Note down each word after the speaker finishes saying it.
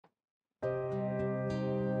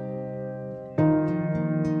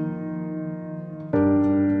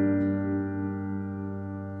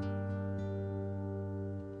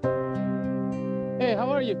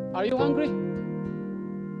Are you hungry?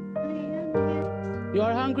 You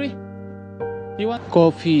are hungry? You want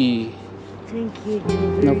coffee? Thank you.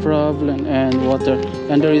 No problem. And water.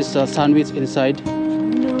 And there is a sandwich inside.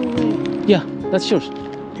 No way. Yeah, that's yours.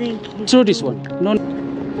 Thank you. Through this one. No.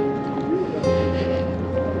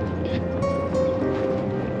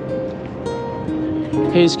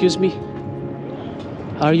 Hey, excuse me.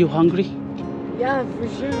 Are you hungry? Yeah, for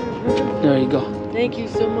sure. There you go. Thank you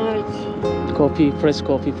so much. Coffee, fresh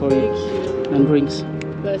coffee for you. Thank you. And drinks.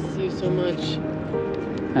 Bless you so much.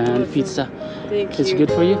 And Awesome. pizza. Thank It's you.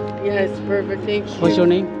 good for you? Yes, perfect. Thank you. What's your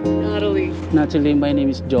name? Natalie. Natalie, my name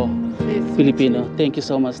is Joe. Nice to meet Filipino. you. Thank you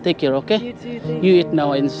so much. Take care, okay? You too. Thank You you. eat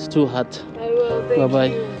now and it's too hot. I will. Thank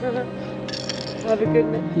Bye-bye. you. Have a good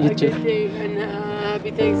night. You a too. good day and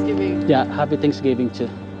happy Thanksgiving. Yeah, happy Thanksgiving too.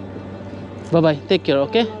 Bye-bye. Take care,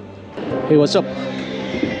 okay? Hey, what's up?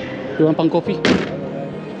 You want pang coffee?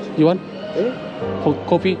 You want? Eh? For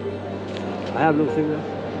coffee? I have no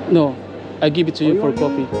cigarette. No, I give it to you you for want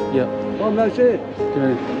coffee. Yeah. Oh, that's it.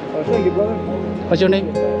 Okay. Oh, thank you, brother. What's your name?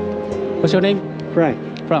 What's your name? Frank.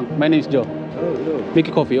 Frank. My name is Joe. Oh, no. Make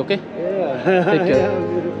a coffee, okay? Yeah. Take care. Yeah,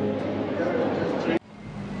 beautiful.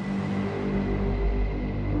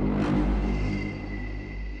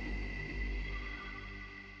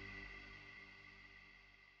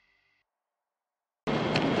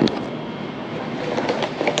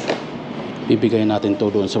 Bibigay natin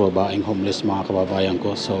to doon sa babaeng homeless, mga kababayan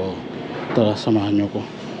ko. So tara, samahan nyo ko.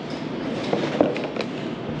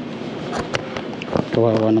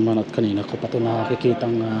 Kawawa naman at kanina ko pa ito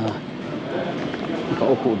nakikitang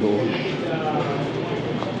nakaupo doon.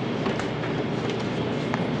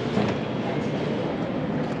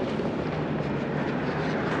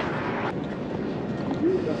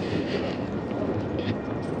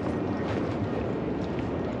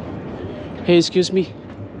 Hey, excuse me.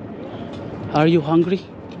 Are you hungry?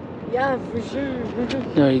 Yeah, for sure.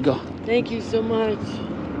 There you go. Thank you so much.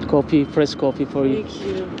 Coffee, fresh coffee for you. Thank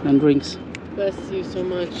you. And drinks. Bless you so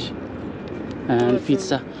much. And Awesome.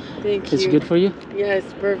 pizza. Thank It's you. good for you? Yes,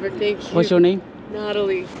 perfect. Thank you. What's your name?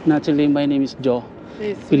 Natalie. Natalie, my name is Joe.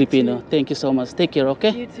 Nice to Filipino. meet Thank you so much. Take care, you.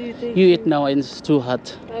 okay? You too. Thank You you. eat now and it's too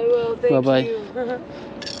hot. I will. Thank Bye-bye. you.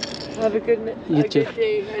 Have a good night. You a too. good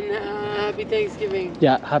day and happy Thanksgiving.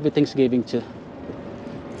 Yeah, happy Thanksgiving too.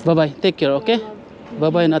 Bye-bye. Take care, okay?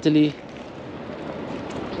 Bye-bye, Natalie.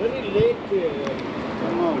 Very late here.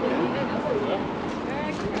 Come on, man.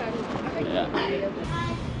 Yeah.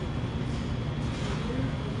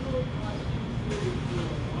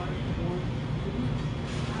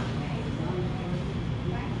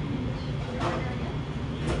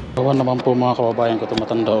 Kawan naman po mga kababayan ko,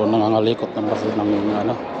 tumatanda o nangangalikot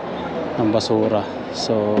ng basura.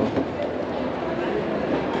 So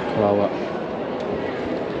kawawa.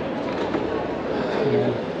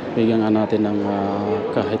 Bigyan nga natin ng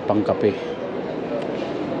kahit pang kape.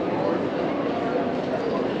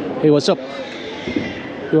 Hey, what's up?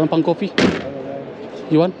 You want pang coffee?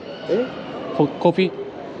 You want? Eh? For coffee?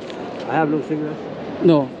 I have no cigarette.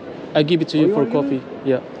 No, I give it to you you for want coffee.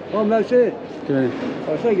 Yeah. Oh, that's it. Okay.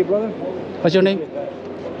 Oh, thank you, brother. What's your name?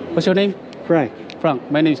 What's your name? Frank. Frank.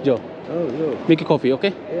 My name is Joe. Oh, no. Make a coffee,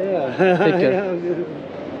 okay? Yeah. Take care. Yeah, beautiful.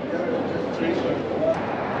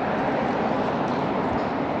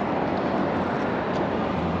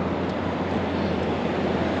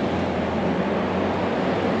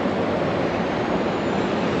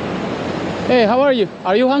 Hey, how are you?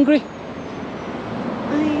 Are you hungry?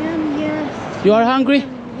 I am, yes. You are hungry?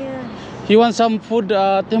 Yes. You want some food,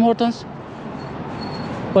 Tim Hortons?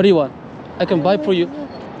 What do you want? I can buy for you.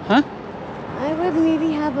 Huh? I would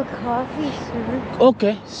maybe have a coffee, sir.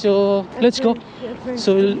 Okay, so let's go.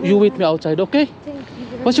 So you wait me outside, okay? Thank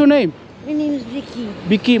you. What's your name? My name is Vicky.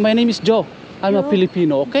 Vicky, my name is Joe. I'm a Joe.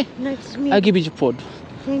 Filipino, okay? Nice to meet you. I give you food.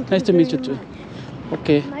 Thank Nice to meet you very too. much.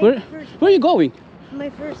 Okay. My Where first- are you going? My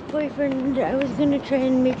first boyfriend, I was gonna try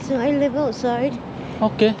and make some. I live outside,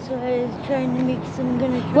 Okay. so I was trying to make some.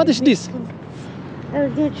 What is this? I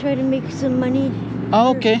was gonna try to make some money. Ah,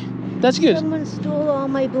 okay. That's good. Someone stole all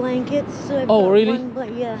my blankets, so I Oh, really?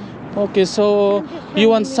 yeah. Okay, so I'm just you trying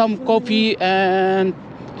want to make some some coffee and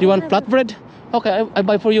you want flatbread? Okay, I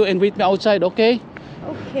buy for you and wait me outside, okay?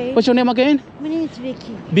 Okay. What's your name again? My name is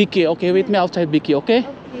Vicky. Vicky. Okay, wait me outside, Vicky, okay?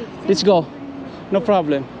 Okay. Let's go. No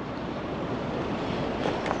problem.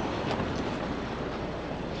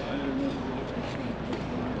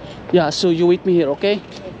 Yeah, so you wait me here, okay?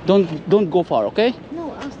 Don't go far, okay?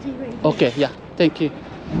 No, I'll stay right here. Okay, yeah. Thank you.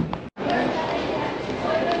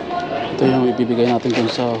 Ito yung ibibigay natin dun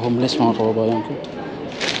sa homeless, mga kababayan ko.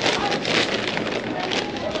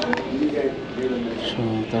 So,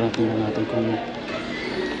 tara tingnan natin kung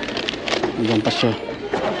Hanggang pa siya.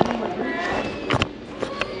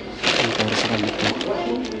 Ang para sa kanya to.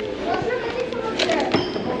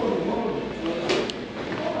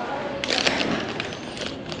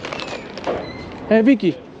 Hey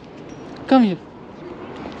Vicky, come here.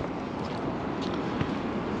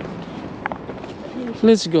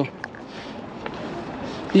 Let's go.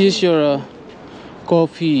 This is your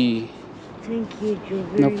coffee. Thank you, Joe.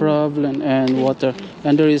 No very problem. And water.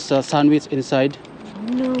 And there is a sandwich inside.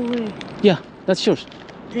 much. No way. Yeah, that's yours.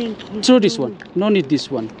 Thank you. Throw this so one. much. No need this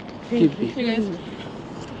one. Thank Give you. me. so Hey, guys.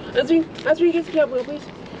 much. As we get to that wheel, please.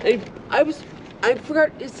 I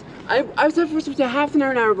forgot. I was at first half an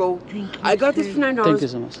hour ago. Thank you, I got this sir. for $9. Thank you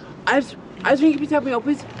so much. As we get to that wheel,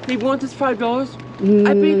 please. They want this $5.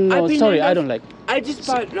 No, sorry, I don't like. I just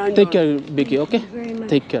bought $9. Take care, Vicky, okay? Thank you very much.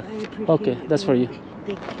 Take care. I appreciate Okay, it that's for very you. much.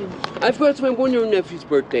 Thank you. I forgot it's my 1-year-old nephew's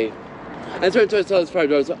birthday. That's why I saw this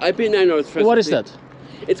 $5. So I paid $9 for it. What is that?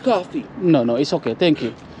 It's coffee. No, it's okay. Thank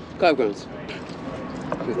you. 5 grams.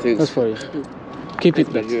 Good things. That's for you. Keep it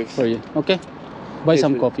Thanks, there man. for you, okay? Buy Thanks,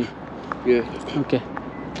 some man. coffee. Yeah. Okay.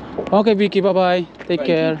 Okay, Vicky, bye-bye. Take Bye.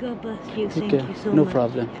 care. God bless you. Take Thank care. you so No much.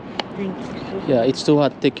 problem. Thank you so much. Yeah, it's too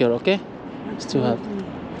hot. Take care, okay? It's too hot. Absolutely.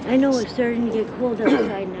 I know it's starting to get cold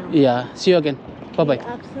outside now. Yeah, see you again. Bye-bye.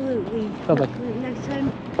 Absolutely. Bye-bye.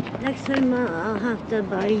 Next time I'll have to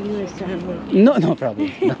buy you a sandwich. No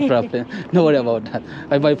problem. No problem. No worry about that.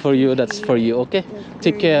 I buy for you. That's for you, okay? That's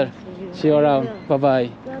Take very care. nice of you. See you I around. will. Bye-bye.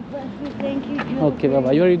 God bless you. Thank you, Joe. Okay,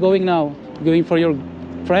 bye-bye. Where are you going now? Going for your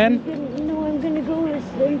friend? No, I'm gonna go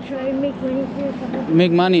and try and make money for a couple.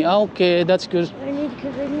 Make money. Ah, okay, that's good. I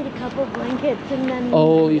need a couple blankets and then.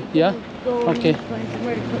 Oh, yeah? Go Okay. and find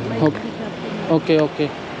somewhere to put my Okay. pickup in. Okay, okay.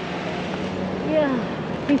 Yeah,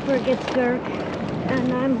 before it gets dark,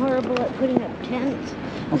 and I'm horrible at putting up tents.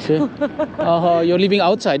 Okay. You're living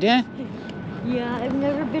outside, yeah? Yeah, I've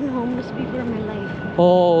never been homeless before in my life.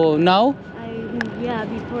 Oh, now?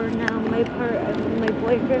 Before now, my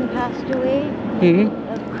boyfriend passed away Mm-hmm.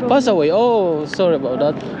 of Crohn's, Pass away. Oh, sorry about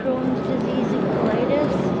that. Crohn's disease and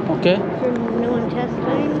colitis Okay, from no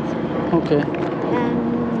intestines, okay. and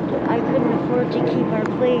I couldn't afford to keep our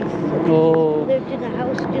place. Oh. We lived in a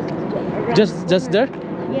house just around Just the there?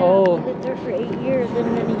 corner. Yeah, Oh. we lived there for 8 years, and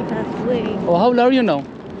then he passed away. Oh, how old are you now?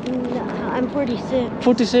 I'm 46,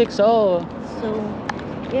 46. Oh, so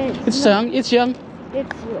yeah, it's young. It's young. It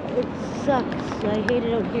sucks. I hate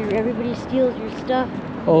it out here. Everybody steals your stuff.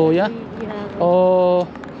 Oh, yeah? Yeah. Oh,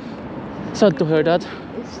 sad to hear that.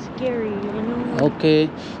 It's scary, you know. Okay.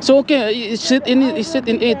 So, okay, sit in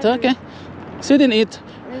it, okay? Sit in it.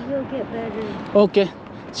 I will get better. Okay.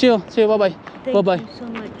 See you. Bye-bye. Thank Bye-bye. you so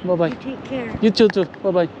much. Bye-bye. You take care. You too.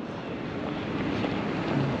 Bye-bye.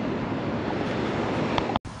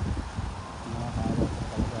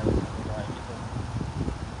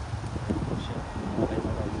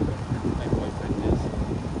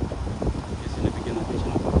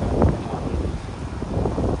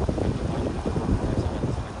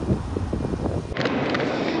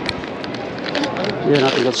 Yan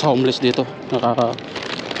natin sa homeless dito.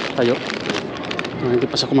 Nakatayo. Hindi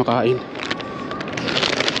pa siya kumakain.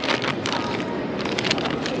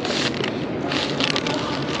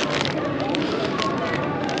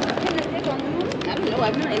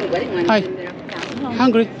 Hi.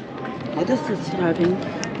 Hungry? I just having.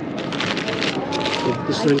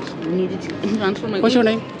 This drink. Needed to for my What's your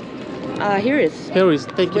name? Harris. Harris.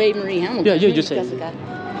 Thank Ray you. Marie Hamilton. Yeah, you just say it. Jessica.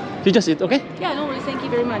 You just eat, okay? Yeah, no worries. Thank you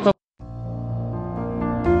very much.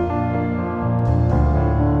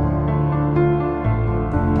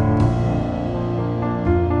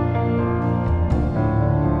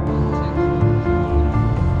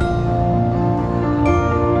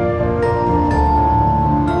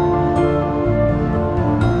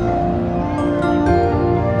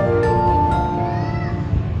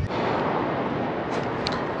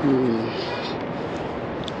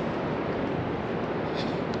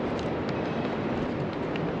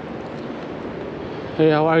 Hey,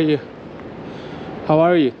 how are you? How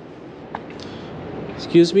are you?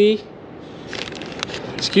 Excuse me?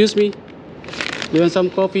 Excuse me? You want some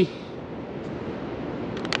coffee?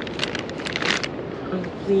 Oh,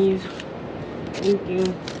 please. Thank you.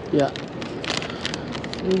 Yeah.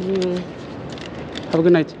 Thank you. Have a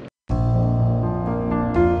good night.